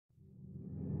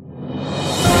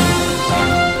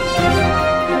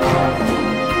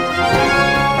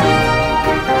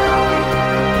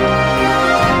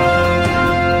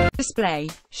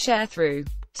Sharethrough.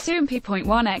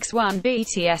 Soompi.1x1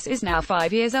 BTS is now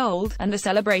 5 years old, and the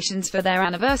celebrations for their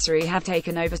anniversary have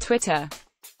taken over Twitter.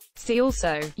 See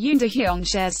also, Yoon Do-hyung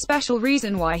shares special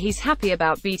reason why he's happy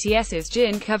about BTS's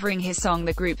Jin covering his song.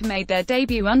 The group made their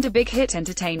debut under Big Hit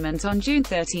Entertainment on June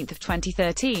 13,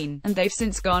 2013, and they've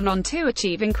since gone on to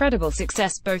achieve incredible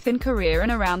success both in Korea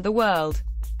and around the world.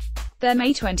 Their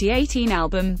May 2018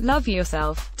 album, Love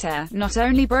Yourself, not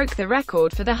only broke the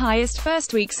record for the highest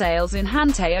first-week sales in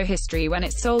Hanteo history when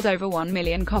it sold over 1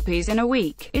 million copies in a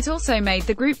week, it also made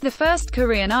the group the first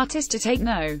Korean artist to take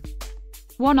No.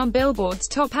 1 on Billboard's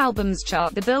Top Albums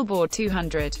chart, the Billboard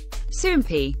 200.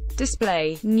 Soompi.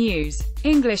 Display, News.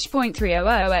 English.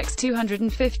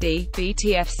 300x250,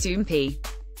 BTS Soompi.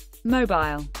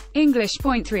 Mobile. English.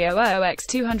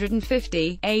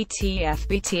 300x250, ATF.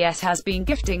 BTS has been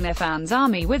gifting their fans'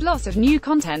 army with lots of new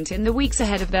content in the weeks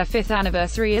ahead of their 5th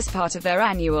anniversary as part of their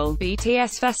annual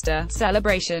BTS Festa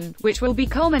celebration, which will be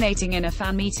culminating in a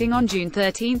fan meeting on June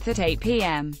 13 at 8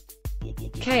 p.m.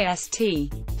 KST.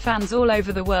 Fans all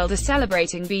over the world are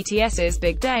celebrating BTS's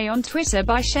big day on Twitter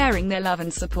by sharing their love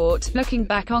and support, looking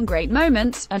back on great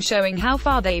moments, and showing how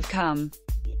far they've come.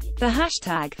 The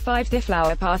hashtag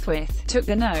 5thFlowerPathWith took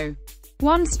the No.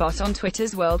 1 spot on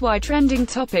Twitter's worldwide trending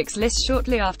topics list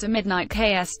shortly after midnight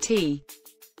KST.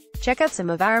 Check out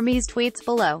some of Army's tweets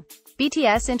below.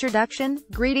 BTS introduction,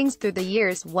 greetings through the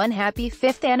years, one happy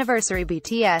 5th anniversary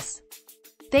BTS.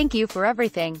 Thank you for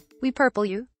everything. We purple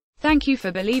you. Thank you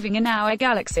for believing in our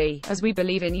galaxy, as we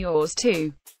believe in yours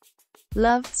too.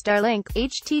 Love, Starlink,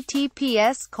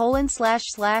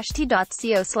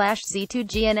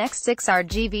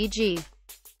 https://t.co/z2gnx6rgvg.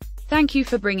 Thank you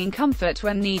for bringing comfort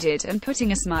when needed and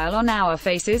putting a smile on our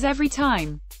faces every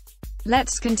time.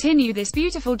 Let's continue this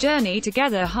beautiful journey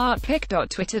together.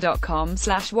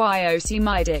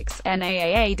 Heartpic.twitter.com/YOCMIDIX,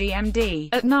 NAAADMD,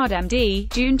 @NADMD,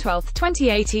 June 12,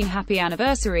 2018. Happy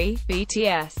anniversary,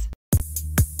 BTS.